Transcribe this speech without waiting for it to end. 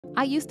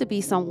I used to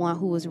be someone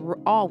who was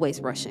always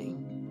rushing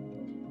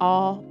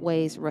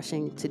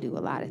to do a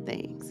lot of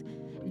things.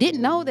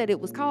 Didn't know that it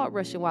was called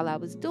rushing while I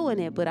was doing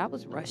it, but I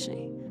was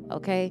rushing.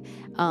 Okay.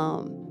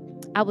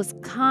 I was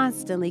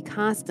constantly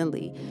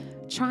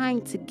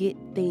trying to get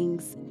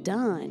things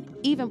done,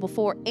 even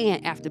before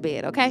and after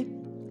bed. Okay.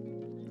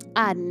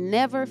 I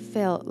never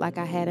felt like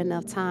I had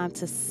enough time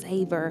to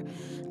savor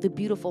the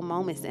beautiful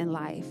moments in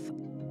life.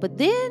 But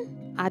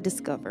then I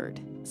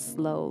discovered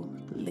slow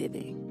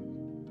living.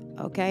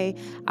 Okay.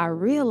 I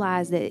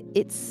realized that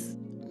it's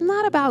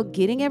not about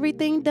getting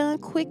everything done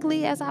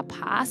quickly as I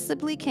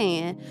possibly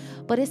can,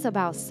 but it's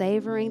about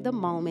savoring the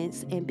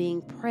moments and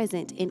being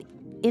present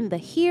in the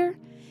here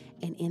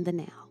and in the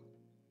now.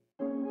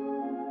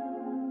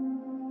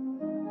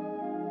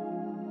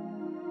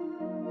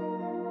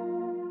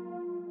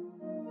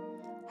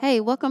 Hey,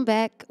 welcome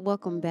back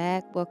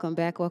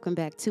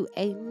to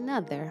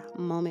another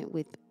moment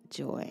with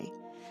joy.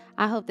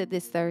 I hope that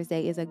this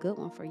Thursday is a good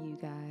one for you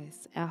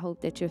guys. I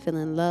hope that you're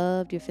feeling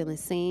loved, you're feeling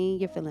seen,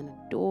 you're feeling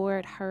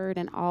adored, heard,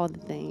 and all the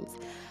things.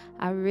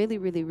 I really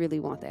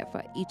want that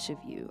for each of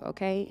you,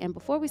 okay? And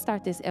before we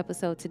start this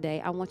episode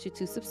today, I want you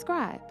to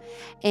subscribe.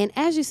 And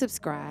as you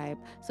subscribe,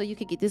 so you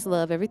can get this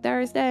love every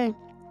Thursday,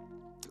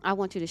 I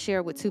want you to share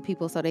it with two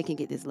people so they can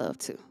get this love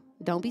too.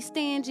 Don't be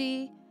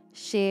stingy.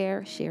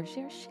 Share.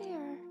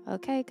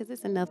 Okay, because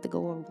it's enough to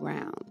go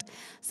around.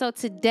 So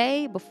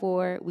today,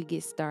 before we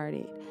get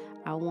started,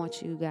 I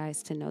want you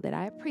guys to know that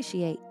I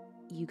appreciate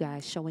you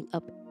guys showing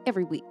up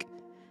every week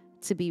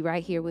to be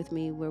right here with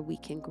me where we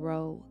can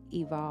grow,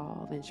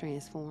 evolve, and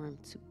transform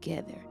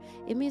together.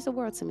 It means the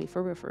world to me,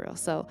 for real.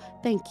 So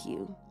thank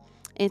you.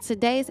 And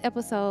today's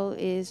episode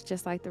is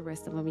just like the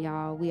rest of them,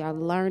 y'all. We are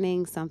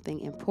learning something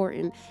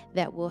important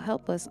that will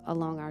help us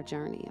along our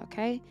journey,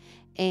 okay?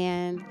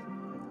 And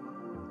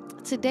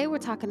today we're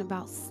talking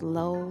about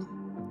slow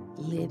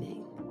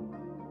living,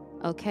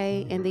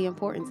 okay? And the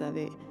importance of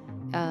it.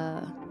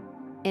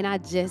 And I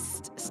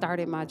just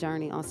started my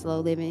journey on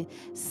slow living.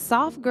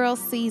 Soft girl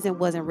season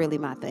wasn't really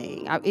my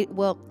thing.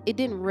 It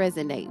didn't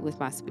resonate with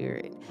my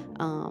spirit.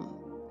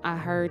 I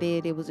heard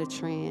it was a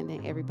trend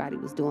and everybody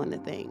was doing the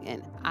thing.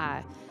 And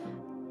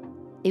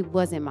it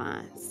wasn't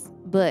mine.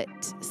 But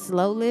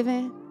slow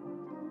living,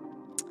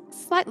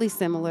 slightly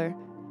similar.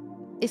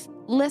 It's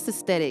less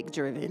aesthetic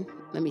driven.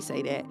 Let me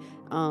say that.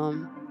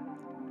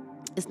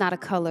 It's not a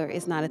color.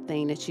 It's not a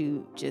thing that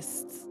you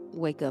just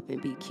wake up and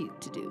be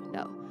cute to do.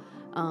 No.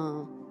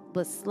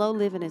 But slow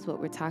living is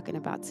what we're talking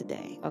about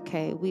today.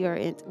 Okay.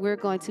 We're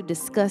going to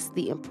discuss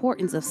the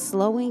importance of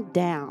slowing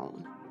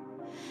down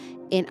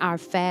in our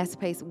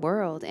fast-paced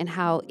world and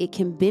how it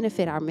can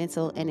benefit our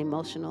mental and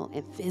emotional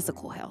and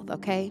physical health.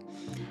 Okay.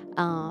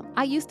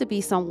 I used to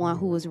be someone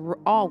who was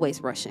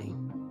always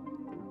rushing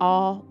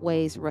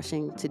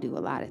to do a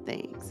lot of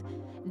things.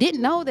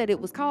 Didn't know that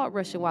it was called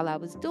rushing while I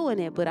was doing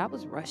it, but I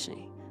was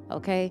rushing.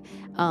 Okay.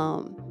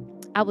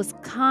 I was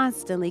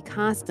constantly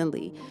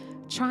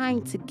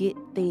trying to get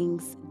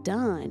things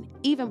done,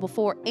 even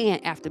before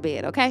and after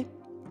bed. Okay.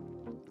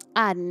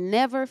 I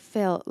never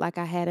felt like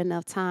I had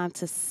enough time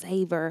to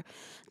savor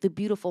the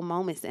beautiful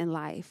moments in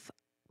life.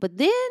 But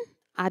then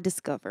I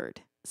discovered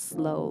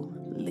slow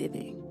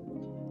living.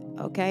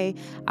 Okay.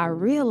 I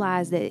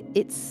realized that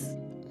it's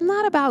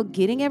not about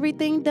getting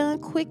everything done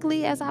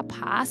quickly as I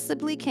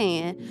possibly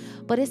can,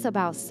 but it's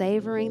about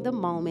savoring the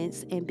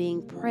moments and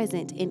being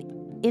present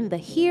in the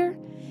here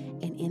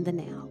and in the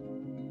now.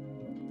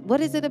 What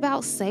is it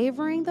about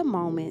savoring the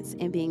moments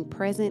and being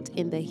present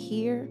in the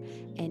here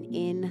and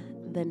in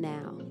the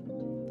now?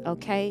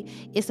 Okay?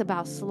 It's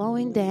about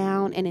slowing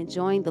down and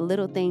enjoying the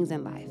little things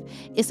in life.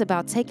 It's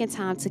about taking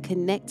time to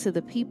connect to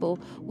the people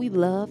we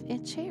love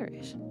and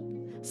cherish.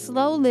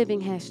 Slow living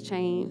has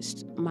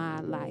changed my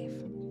life.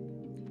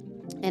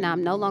 And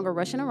I'm no longer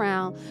rushing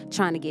around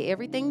trying to get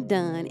everything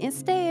done.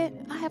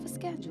 Instead, I have a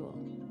schedule.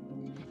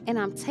 And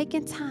I'm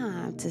taking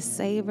time to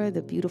savor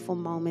the beautiful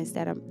moments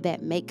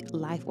that make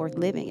life worth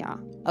living, y'all.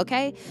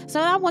 Okay? So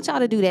I want y'all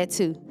to do that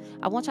too.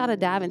 I want y'all to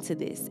dive into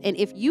this. And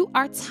if you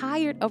are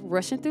tired of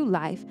rushing through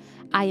life,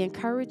 I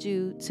encourage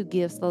you to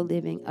give slow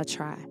living a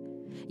try.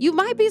 You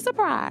might be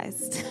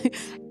surprised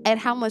at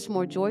how much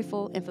more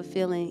joyful and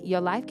fulfilling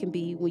your life can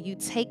be when you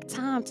take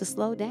time to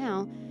slow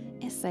down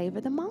and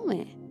savor the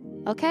moment.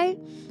 Okay?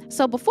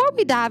 So before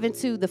we dive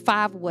into the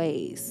 5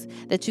 ways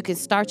that you can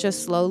start your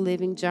slow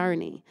living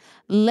journey,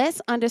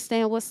 let's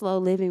understand what slow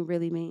living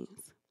really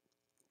means.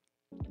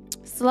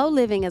 Slow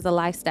living is a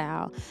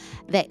lifestyle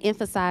that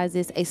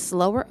emphasizes a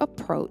slower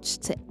approach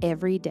to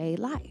everyday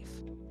life.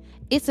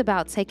 It's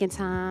about taking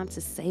time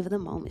to savor the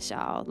moments,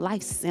 y'all.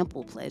 Life's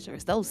simple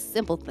pleasures, those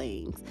simple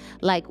things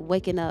like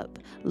waking up,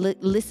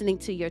 listening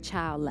to your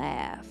child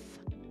laugh.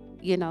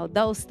 You know,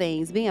 those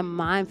things, being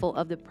mindful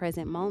of the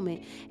present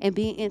moment and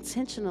being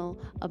intentional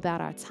about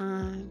our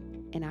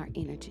time and our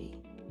energy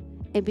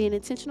and being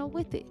intentional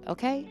with it,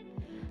 okay?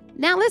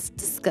 Now let's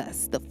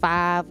discuss the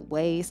 5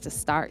 ways to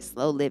start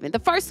slow living. The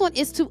first one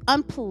is to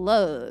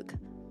unplug.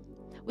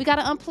 We got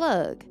to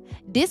unplug,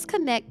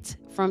 disconnect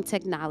from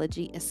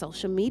technology and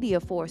social media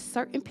for a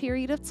certain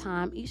period of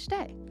time each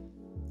day.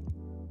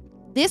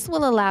 This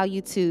will allow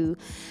you to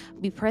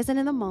be present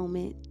in the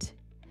moment,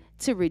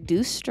 to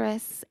reduce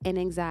stress and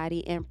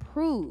anxiety, and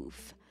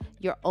improve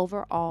your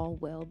overall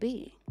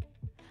well-being.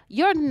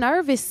 Your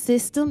nervous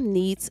system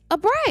needs a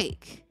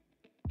break.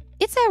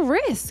 It's at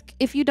risk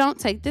if you don't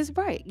take this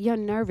break. Your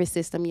nervous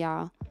system,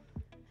 y'all.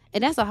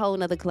 And that's a whole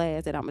nother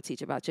class that I'm going to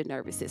teach about your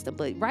nervous system.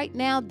 But right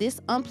now, this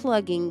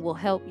unplugging will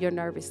help your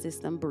nervous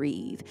system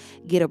breathe.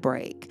 Get a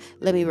break.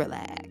 Let me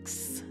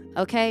relax.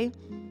 Okay?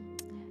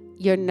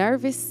 Your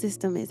nervous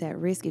system is at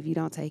risk if you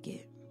don't take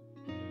it.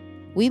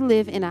 We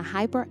live in a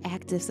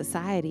hyperactive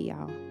society,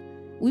 y'all.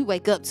 We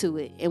wake up to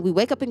it, and we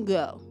wake up and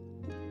go.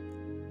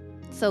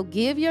 So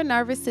give your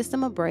nervous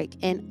system a break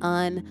and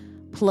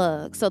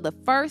unplug. So the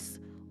first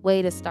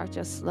way to start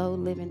your slow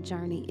living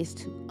journey is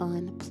to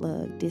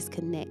unplug,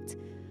 disconnect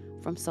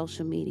from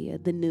social media,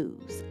 the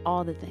news,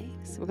 all the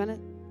things. We're going to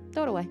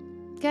throw it away,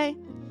 okay?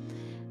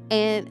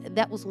 And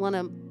that was one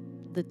of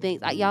the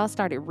things. Y'all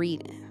started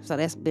reading, so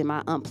that's been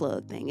my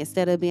unplug thing.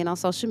 Instead of being on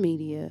social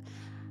media,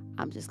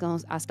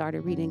 I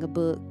started reading a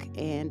book,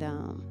 and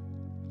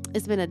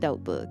it's been a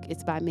dope book.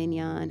 It's by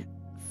Mignon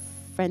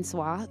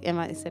Francois,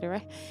 said it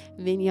right?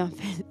 Mignon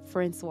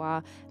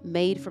Francois,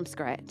 Made from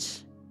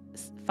Scratch,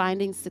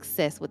 Finding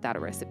Success Without a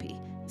Recipe.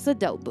 It's a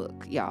dope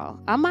book, y'all.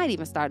 I might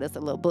even start us a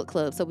little book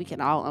club so we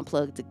can all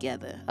unplug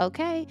together,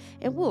 okay?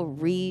 And we'll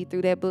read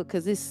through that book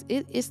because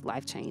it's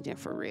life-changing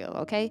for real,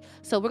 okay?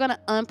 So we're going to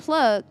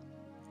unplug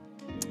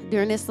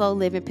during this slow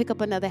living. Pick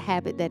up another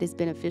habit that is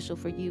beneficial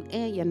for you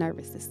and your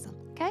nervous system,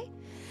 okay?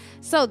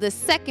 So the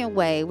second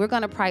way, we're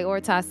going to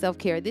prioritize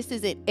self-care. This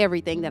isn't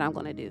everything that I'm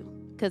going to do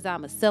because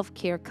I'm a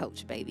self-care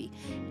coach, baby.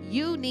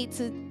 You need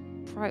to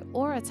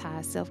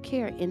prioritize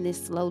self-care in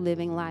this slow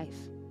living life.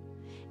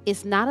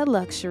 It's not a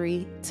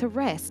luxury to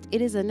rest.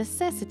 It is a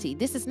necessity.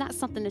 This is not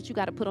something that you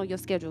got to put on your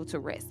schedule to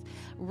rest.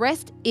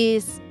 Rest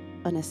is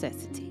a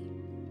necessity.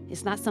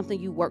 It's not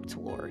something you work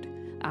toward.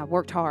 I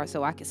worked hard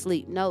so I could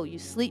sleep. No, you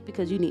sleep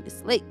because you need to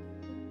sleep.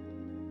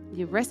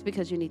 You rest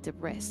because you need to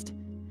rest.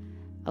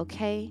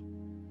 Okay?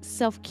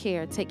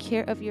 Self-care. Take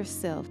care of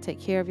yourself. Take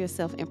care of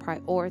yourself and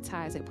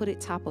prioritize it. Put it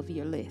top of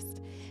your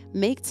list.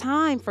 Make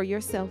time for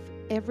yourself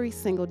every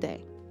single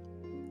day.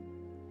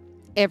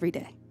 Every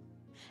day.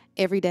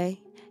 Every day.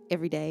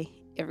 Every day,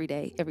 every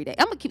day, every day.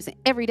 I'm going to keep saying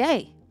every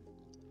day.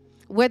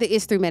 Whether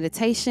it's through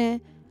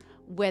meditation,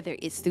 whether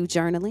it's through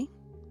journaling.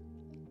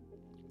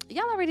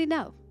 Y'all already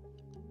know.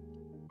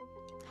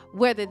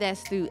 Whether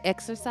that's through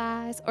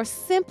exercise or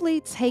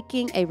simply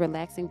taking a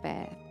relaxing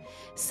bath.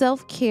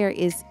 Self-care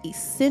is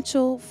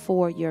essential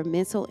for your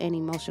mental and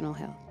emotional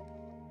health.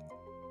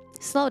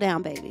 Slow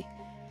down, baby.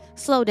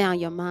 Slow down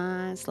your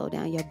mind, slow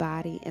down your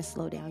body, and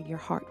slow down your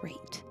heart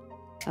rate.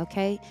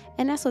 Okay?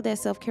 And that's what that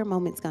self-care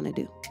moment's going to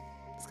do.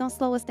 It's going to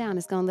slow us down.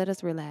 It's going to let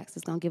us relax.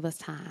 It's going to give us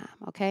time,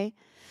 okay?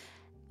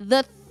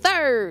 The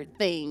third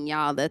thing,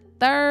 y'all,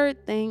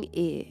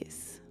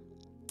 is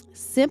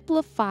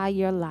simplify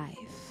your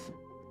life.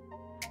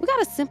 We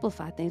got to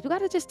simplify things. We got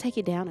to just take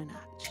it down a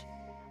notch,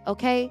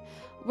 okay?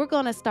 We're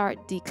going to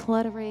start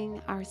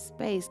decluttering our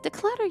space.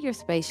 Declutter your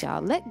space,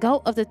 y'all. Let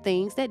go of the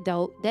things that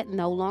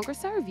no longer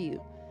serve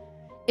you.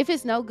 If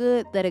it's no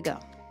good, let it go.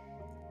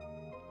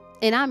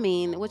 And I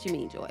mean, what you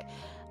mean, Joy?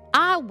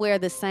 I wear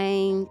the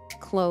same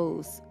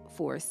clothes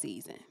for a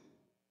season.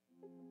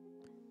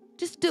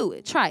 Just do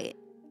it. Try it.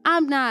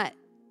 I'm not,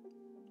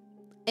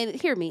 and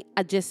hear me,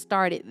 I just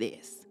started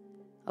this,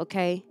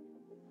 okay?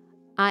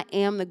 I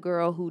am the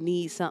girl who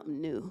needs something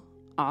new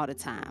all the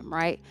time,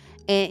 right?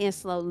 And in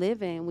slow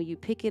living, when you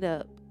pick it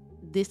up,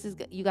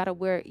 you got to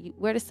wear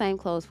the same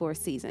clothes for a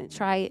season.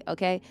 Try it,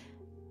 okay?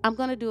 I'm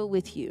going to do it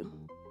with you.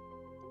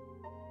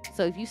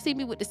 So if you see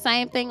me with the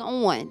same thing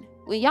on,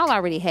 well, y'all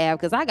already have,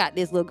 because I got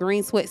this little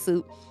green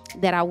sweatsuit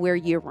that I wear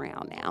year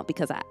round now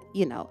because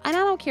and I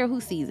don't care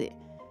who sees it.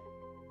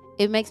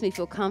 It makes me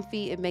feel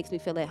comfy. It makes me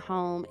feel at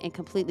home and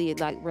completely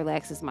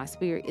relaxes my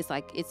spirit.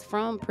 It's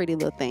from Pretty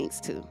Little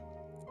Things too.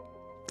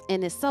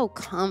 And it's so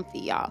comfy,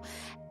 y'all.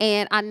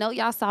 And I know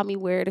y'all saw me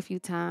wear it a few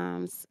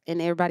times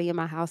and everybody in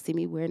my house see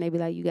me wear it and they be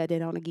like, you got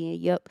that on again?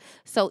 Yep.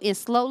 So in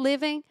slow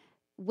living,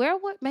 wear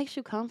what makes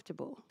you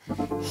comfortable.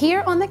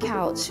 Here on the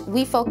couch,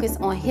 we focus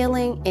on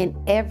healing in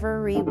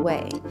every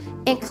way,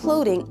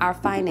 including our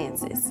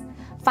finances.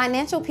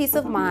 Financial peace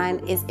of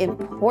mind is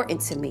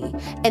important to me,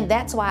 and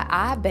that's why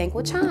I bank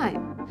with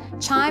Chime.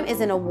 Chime is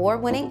an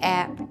award-winning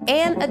app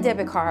and a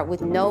debit card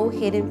with no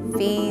hidden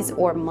fees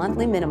or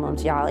monthly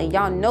minimums, y'all. And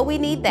y'all know we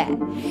need that.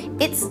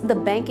 It's the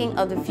banking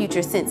of the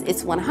future since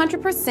it's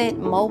 100%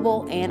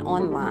 mobile and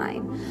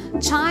online.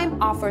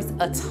 Chime offers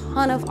a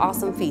ton of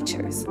awesome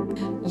features.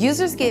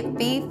 Users get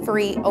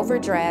fee-free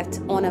overdraft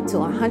on up to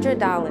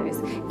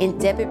 $100 in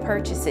debit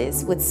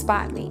purchases with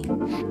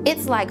SpotMe.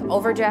 It's like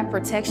overdraft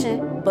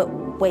protection, but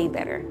way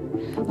better.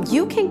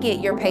 You can get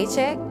your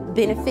paycheck,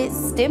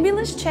 benefits,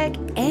 stimulus check,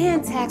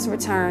 and tax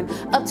return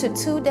up to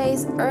 2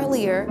 days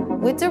earlier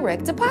with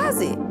direct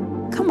deposit.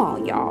 Come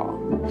on,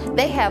 y'all.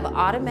 They have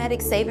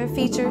automatic saving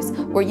features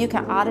where you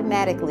can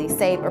automatically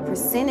save a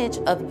percentage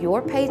of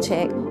your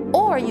paycheck,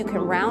 or you can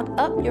round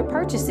up your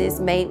purchases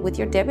made with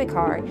your debit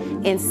card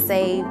and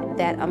save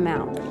that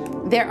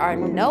amount. There are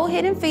no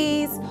hidden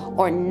fees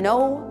or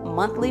no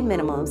monthly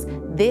minimums.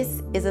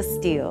 This is a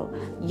steal.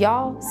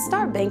 Y'all,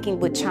 start banking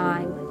with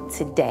Chime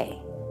today.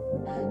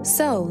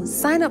 So,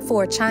 sign up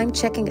for a Chime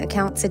checking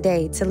account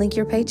today to link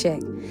your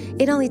paycheck.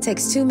 It only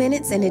takes 2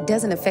 minutes and it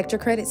doesn't affect your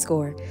credit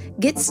score.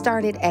 Get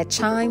started at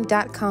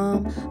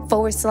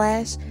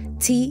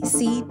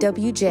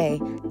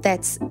chime.com/TCWJ.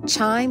 That's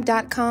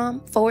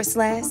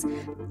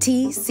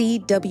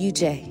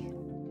chime.com/TCWJ.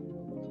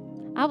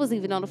 I was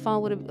even on the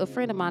phone with a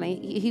friend of mine,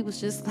 and he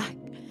was just like,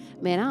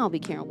 man, I don't be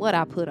caring what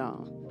I put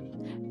on.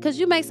 Because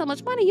you make so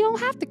much money, you don't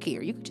have to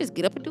care. You can just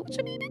get up and do what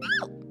you need to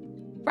do,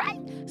 right?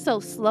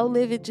 So slow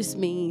living just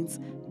means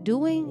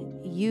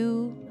doing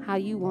you how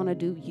you want to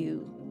do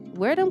you.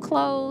 Wear them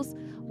clothes,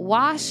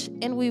 wash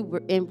and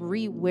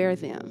rewear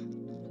them,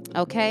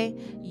 okay?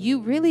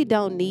 You really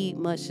don't need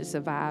much to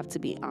survive, to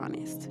be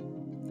honest.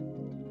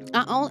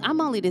 I'm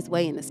only this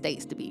way in the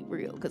States, to be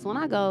real, because when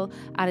I go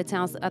out of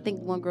town, I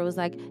think one girl was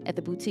like at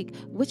the boutique,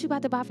 what you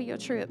about to buy for your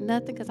trip?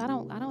 Nothing, because I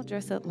don't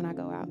dress up when I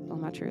go out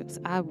on my trips.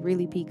 I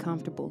really be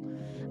comfortable.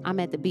 I'm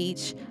at the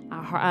beach.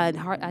 I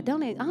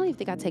don't even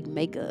think I take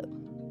makeup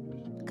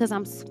because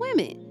I'm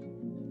swimming.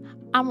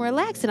 I'm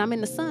relaxing. I'm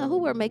in the sun. Who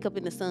wear makeup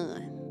in the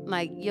sun?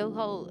 Like I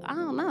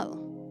don't know,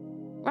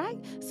 right?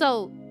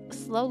 So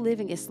slow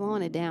living is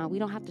slowing it down. We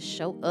don't have to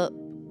show up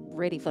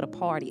ready for the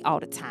party all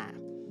the time.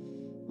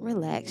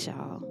 Relax,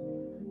 y'all.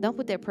 Don't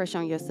put that pressure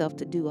on yourself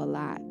to do a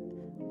lot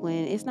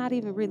when it's not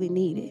even really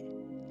needed,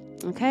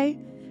 okay?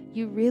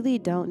 You really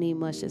don't need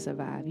much to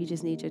survive. You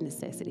just need your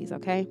necessities,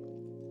 okay?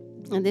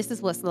 And this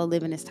is what slow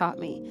living has taught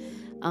me.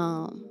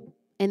 And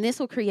this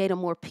will create a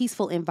more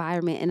peaceful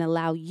environment and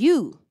allow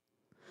you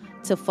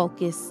to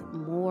focus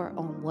more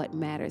on what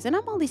matters. And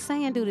I'm only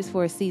saying do this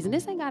for a season.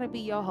 This ain't got to be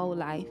your whole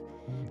life.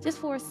 Just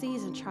for a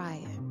season, try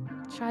it.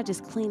 Try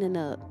just cleaning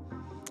up.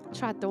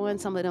 Try throwing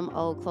some of them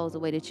old clothes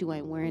away that you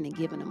ain't wearing and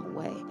giving them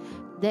away.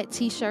 That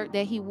T-shirt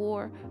that he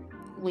wore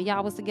when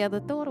y'all was together,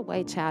 throw it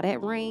away, child.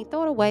 That ring,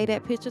 throw it away.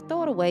 That picture,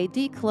 throw it away.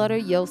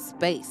 Declutter your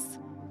space.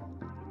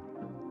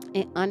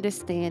 And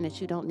understand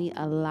that you don't need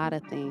a lot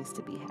of things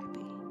to be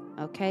happy,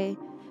 okay?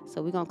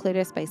 So we're going to clear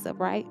that space up,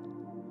 right?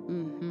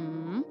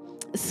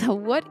 So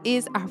what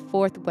is our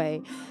fourth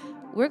way?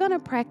 We're going to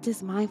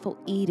practice mindful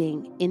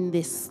eating in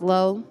this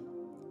slow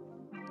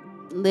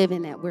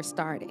living that we're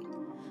starting.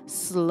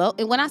 Slow.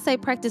 And when I say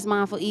practice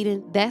mindful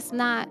eating, it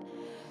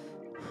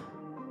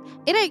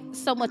ain't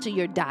so much of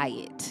your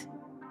diet.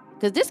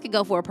 Because this could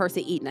go for a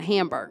person eating a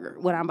hamburger,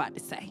 what I'm about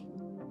to say.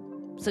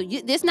 So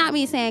this not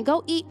me saying,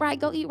 go eat right,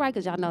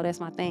 because y'all know that's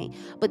my thing.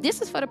 But this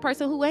is for the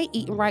person who ain't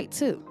eating right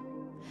too.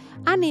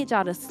 I need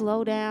y'all to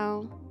slow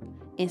down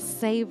and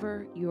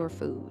savor your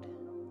food.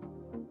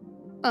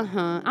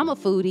 I'm a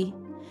foodie,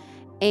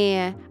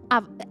 and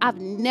I've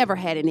never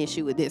had an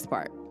issue with this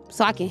part.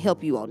 So I can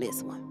help you on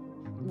this one.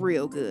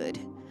 Real good.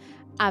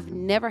 I've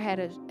never had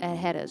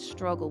a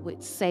struggle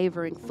with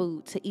savoring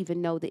food to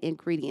even know the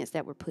ingredients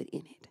that were put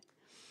in it.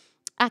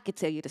 I could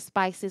tell you the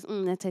spices.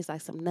 That tastes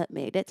like some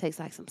nutmeg. That tastes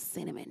like some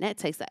cinnamon.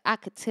 I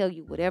could tell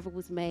you whatever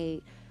was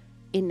made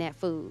in that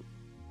food.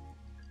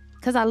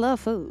 Because I love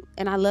food,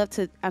 and I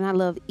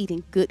love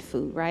eating good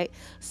food, right?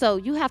 So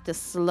you have to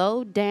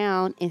slow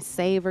down and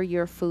savor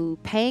your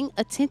food, paying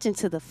attention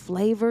to the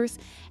flavors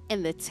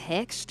and the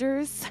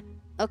textures,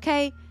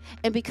 okay?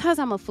 And because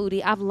I'm a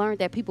foodie, I've learned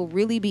that people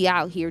really be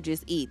out here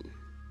just eating.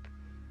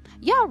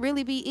 Y'all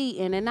really be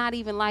eating and not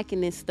even liking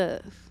this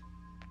stuff.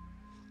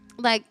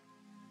 Like,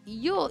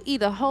 you'll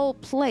eat a whole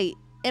plate,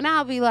 and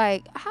I'll be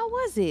like, how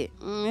was it?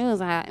 It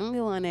was hot. It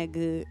wasn't that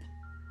good.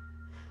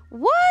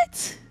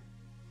 What?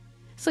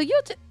 So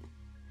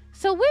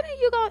when are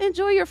you going to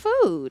enjoy your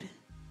food?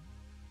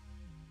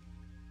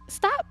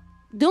 Stop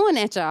doing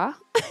that, y'all.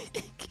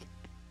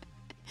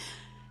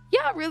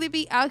 Y'all really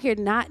be out here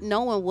not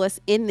knowing what's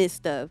in this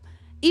stuff.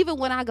 Even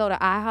when I go to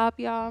IHOP,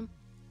 y'all,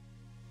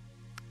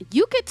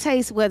 you could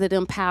taste whether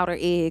them powdered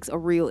eggs are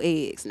real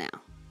eggs now.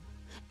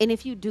 And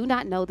if you do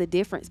not know the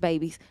difference,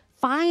 babies,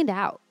 find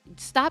out.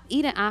 Stop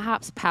eating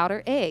IHOP's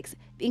powdered eggs.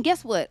 And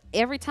guess what?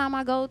 Every time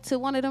I go to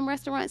one of them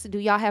restaurants, do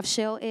y'all have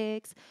shell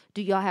eggs?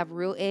 Do y'all have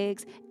real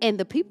eggs? And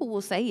the people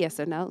will say yes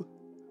or no.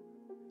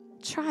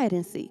 Try it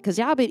and see. Because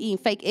y'all been eating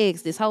fake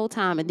eggs this whole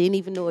time and didn't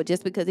even know it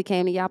just because it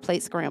came to y'all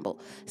plate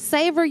scrambled.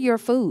 Savor your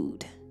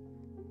food.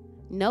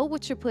 Know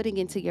what you're putting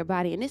into your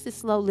body. And this is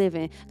slow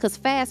living. Because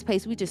fast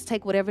paced, we just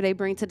take whatever they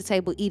bring to the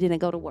table, eat it,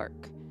 and go to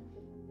work.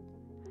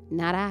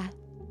 Not I.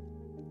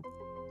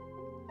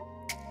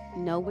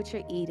 Know what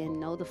you're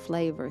eating. Know the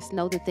flavors.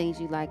 Know the things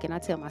you like. And I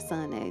tell my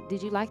son that.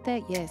 Did you like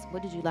that? Yes.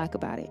 What did you like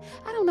about it?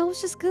 I don't know. It's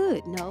just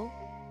good. No.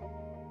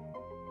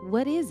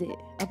 What is it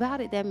about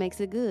it that makes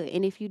it good?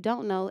 And if you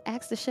don't know,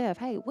 ask the chef,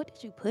 hey, what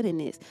did you put in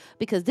this?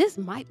 Because this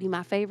might be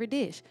my favorite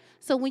dish.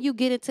 So when you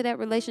get into that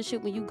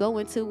relationship, when you go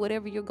into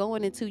whatever you're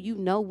going into, you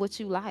know what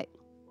you like.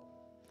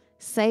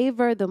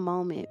 Savor the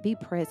moment. Be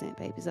present,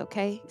 babies,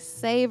 okay?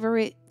 Savor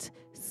it.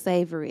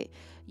 Savor it.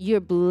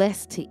 You're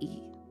blessed to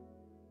eat.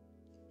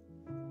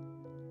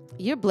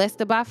 You're blessed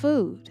to buy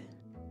food.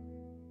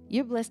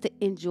 You're blessed to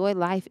enjoy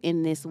life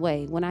in this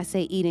way. When I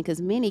say eating,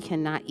 because many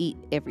cannot eat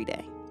every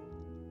day.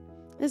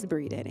 Let's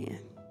breathe that in.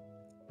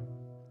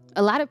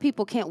 A lot of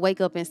people can't wake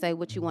up and say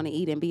what you want to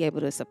eat and be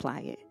able to supply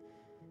it.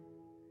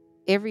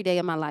 Every day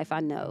of my life, I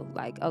know,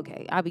 like,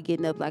 okay, I'll be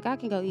getting up like, I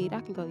can go eat.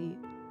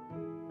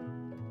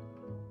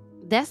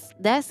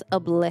 That's a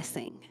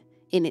blessing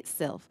in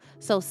itself.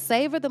 So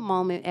savor the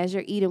moment as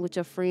you're eating with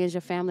your friends,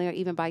 your family, or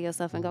even by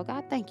yourself and go,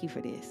 God, thank you for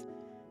this.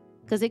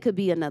 Because it could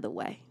be another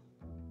way.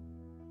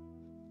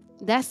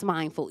 That's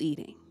mindful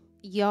eating.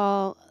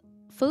 Y'all,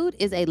 food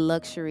is a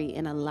luxury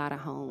in a lot of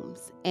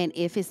homes. And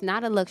if it's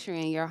not a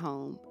luxury in your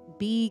home,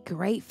 be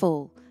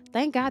grateful.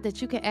 Thank God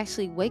that you can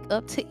actually wake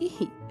up to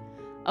eat.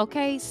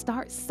 Okay?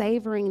 Start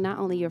savoring not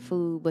only your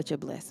food, but your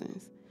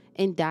blessings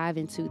and dive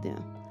into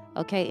them.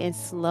 Okay? And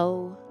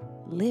slow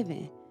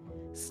living.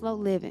 Slow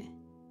living.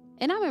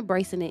 And I'm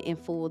embracing it in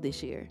full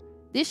this year.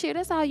 This year,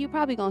 that's all you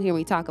probably going to hear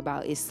me talk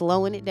about is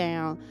slowing it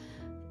down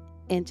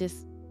and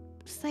just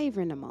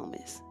savoring the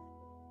moments.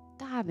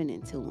 Diving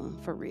into them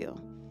for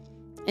real.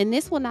 And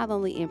this will not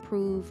only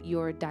improve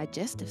your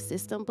digestive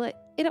system,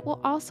 but it will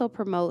also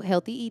promote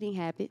healthy eating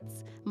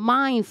habits,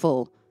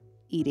 mindful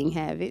eating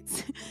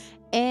habits,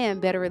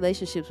 and better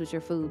relationships with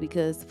your food,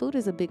 because food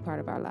is a big part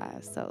of our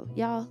lives. So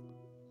y'all,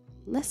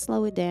 let's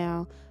slow it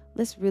down.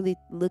 Let's really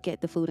look at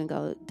the food and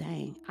go,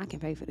 dang, I can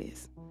pay for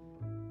this.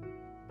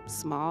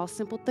 Small,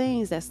 simple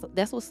things.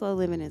 That's what slow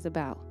living is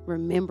about.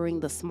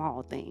 Remembering the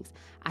small things.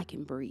 I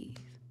can breathe.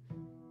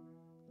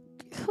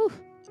 Whew.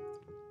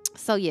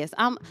 So yes,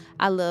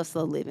 I love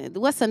slow living.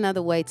 What's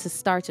another way to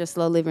start your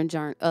slow living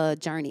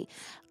journey?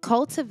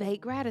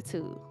 Cultivate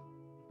gratitude.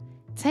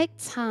 Take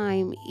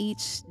time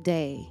each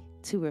day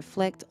to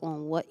reflect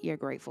on what you're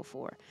grateful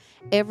for.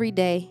 Every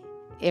day,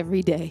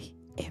 every day,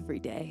 every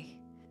day.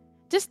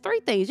 Just 3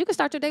 things. You can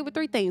start your day with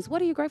 3 things.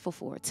 What are you grateful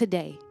for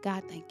today?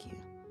 God, thank you.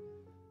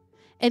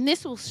 And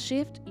this will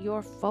shift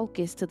your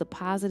focus to the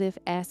positive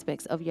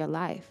aspects of your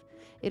life.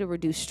 It'll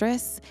reduce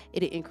stress.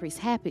 It'll increase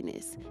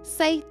happiness.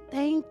 Say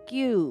thank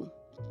you.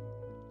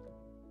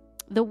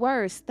 The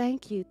words,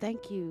 thank you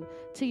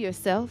to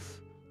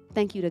yourself,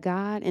 thank you to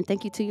God, and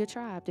thank you to your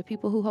tribe, the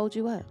people who hold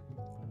you up.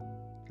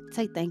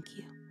 Say thank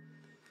you.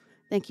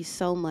 Thank you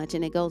so much.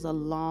 And it goes a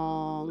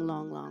long,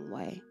 long, long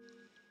way.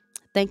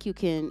 Thank you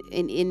can,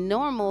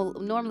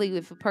 normally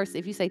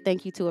if you say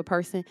thank you to a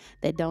person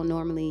that don't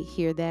normally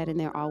hear that and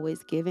they're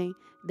always giving,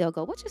 they'll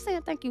go, what you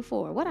saying thank you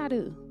for? What I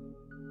do?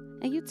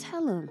 And you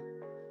tell them.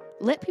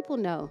 Let people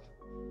know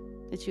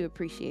that you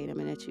appreciate them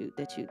and that you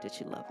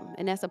love them.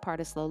 And that's a part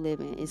of slow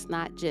living. It's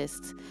not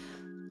just,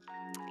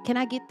 can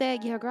I get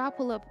that? Yeah, girl, I'll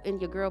pull up, and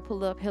your girl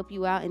pull up, help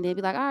you out, and then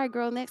be like, all right,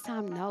 girl, next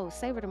time. No,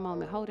 savor the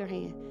moment. Hold her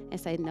hand and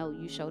say, no,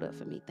 you showed up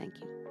for me. Thank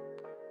you.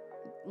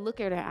 Look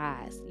at her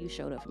eyes. You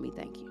showed up for me.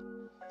 Thank you.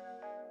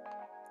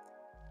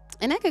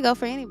 And that could go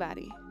for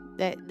anybody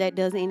that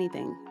does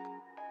anything.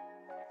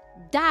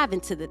 Dive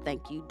into the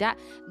thank you.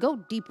 Go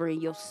deeper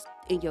in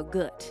your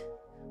gut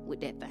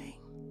with that thing.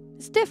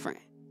 It's different.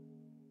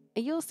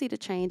 And you'll see the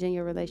change in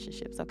your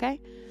relationships,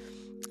 okay?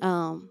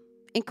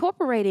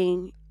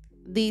 Incorporating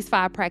these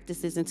 5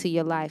 practices into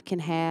your life can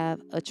have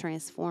a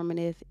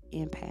transformative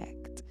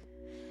impact.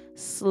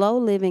 Slow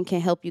living can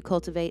help you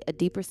cultivate a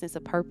deeper sense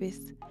of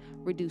purpose,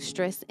 reduce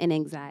stress and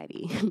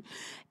anxiety,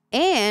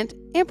 and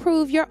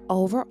improve your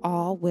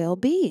overall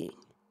well-being.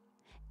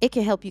 It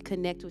can help you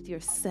connect with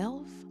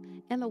yourself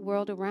and the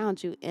world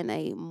around you in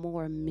a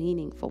more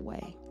meaningful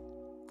way.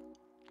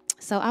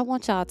 So I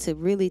want y'all to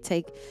really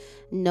take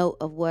note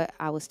of what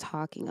I was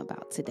talking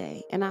about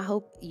today. And I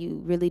hope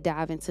you really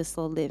dive into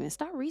slow living.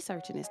 Start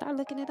researching it. Start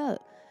looking it up.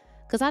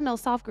 Because I know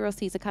soft girl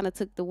season kind of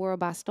took the world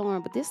by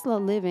storm. But this slow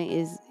living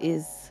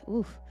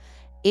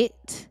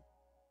it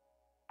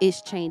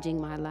is changing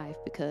my life,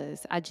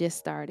 because I just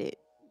started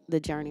the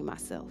journey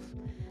myself.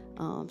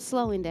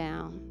 Slowing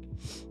down,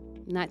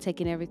 not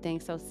taking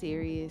everything so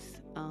serious.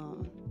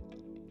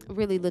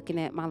 Really looking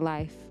at my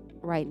life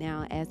right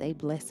now as a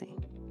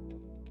blessing.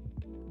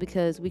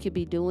 Because we could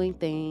be doing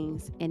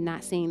things and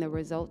not seeing the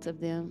results of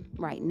them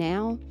right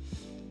now.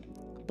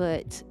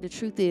 But the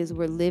truth is,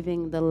 we're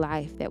living the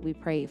life that we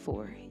prayed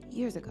for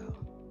years ago.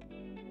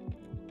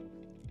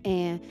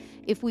 And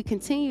if we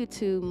continue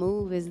to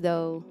move as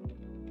though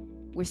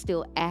we're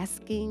still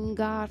asking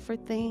God for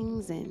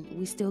things and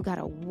we still got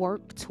to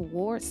work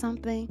towards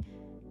something,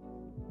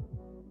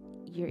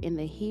 you're in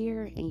the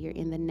here and you're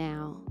in the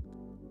now.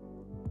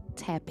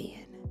 Tap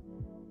in.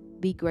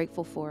 Be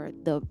grateful for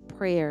the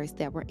prayers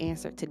that were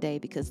answered today,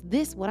 because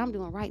what I'm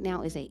doing right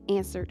now is an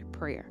answered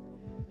prayer.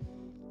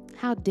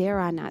 How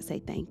dare I not say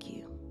thank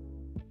you?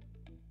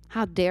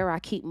 How dare I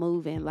keep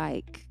moving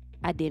like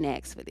I didn't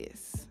ask for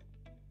this?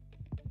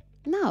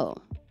 No.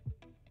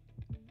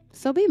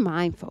 So be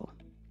mindful.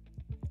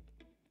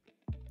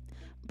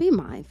 be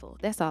mindful.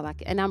 That's all I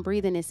can. And I'm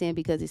breathing this in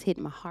because it's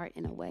hitting my heart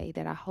in a way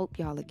that I hope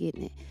y'all are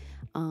getting it.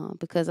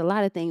 Because a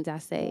lot of things I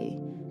say,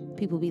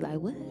 people be like,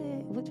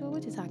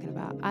 what you talking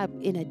about?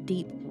 In a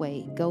deep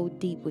way. Go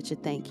deep with your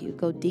thank you.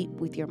 Go deep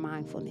with your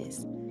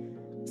mindfulness.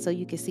 So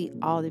you can see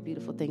all the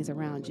beautiful things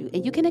around you.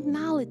 And you can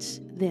acknowledge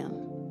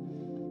them.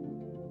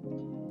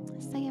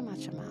 Say them out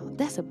your mouth.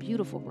 That's a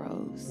beautiful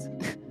rose.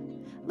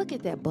 Look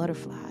at that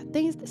butterfly.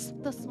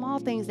 The small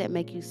things that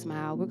make you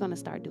smile. We're going to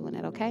start doing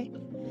that, okay?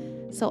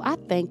 So I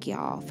thank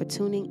y'all for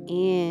tuning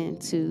in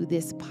to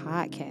this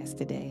podcast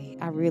today.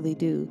 I really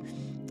do.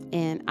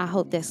 And I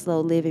hope that slow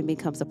living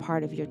becomes a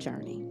part of your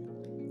journey.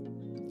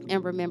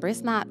 And remember,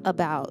 it's not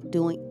about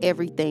doing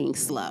everything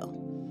slow,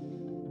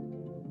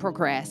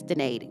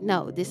 procrastinating.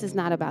 No, this is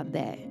not about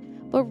that.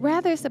 But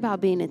rather, it's about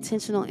being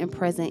intentional and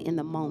present in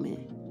the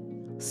moment.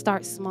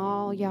 Start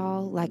small,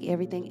 y'all, like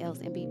everything else,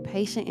 and be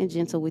patient and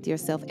gentle with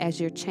yourself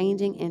as you're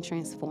changing and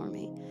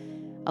transforming.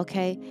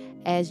 Okay?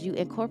 As you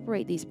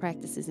incorporate these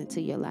practices into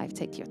your life,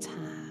 take your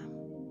time.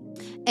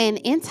 And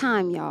in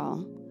time,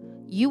 y'all,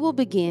 you will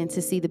begin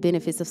to see the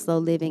benefits of slow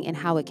living and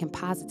how it can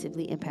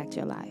positively impact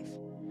your life.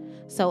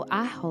 So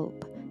I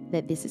hope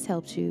that this has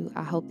helped you.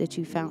 I hope that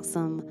you found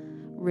some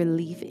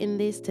relief in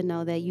this to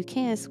know that you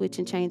can switch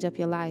and change up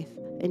your life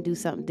and do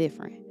something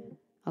different.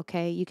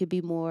 Okay? You could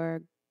be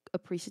more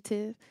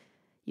appreciative.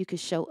 You can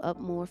show up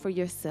more for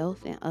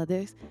yourself and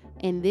others.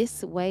 And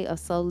this way of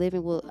slow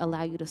living will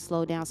allow you to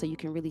slow down so you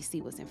can really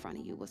see what's in front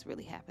of you, what's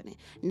really happening,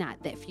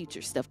 not that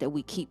future stuff that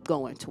we keep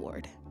going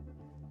toward.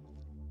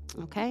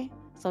 Okay?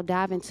 So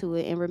dive into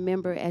it and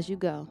remember as you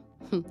go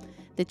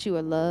that you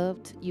are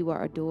loved, you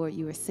are adored,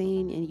 you are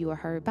seen, and you are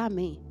heard by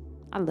me.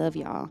 I love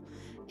y'all.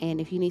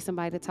 And if you need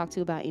somebody to talk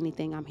to about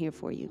anything, I'm here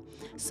for you.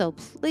 So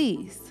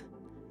please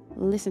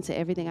listen to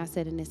everything I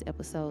said in this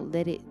episode.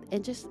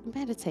 And just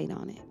meditate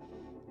on it.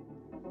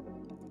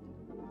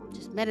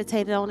 Just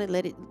meditate on it.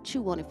 Let it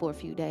chew on it for a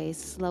few days.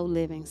 Slow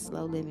living,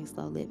 slow living,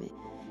 slow living.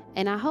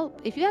 And I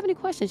hope, if you have any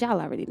questions, y'all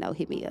already know,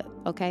 hit me up.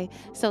 Okay?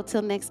 So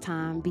till next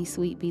time, be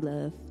sweet, be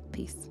love.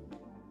 Peace.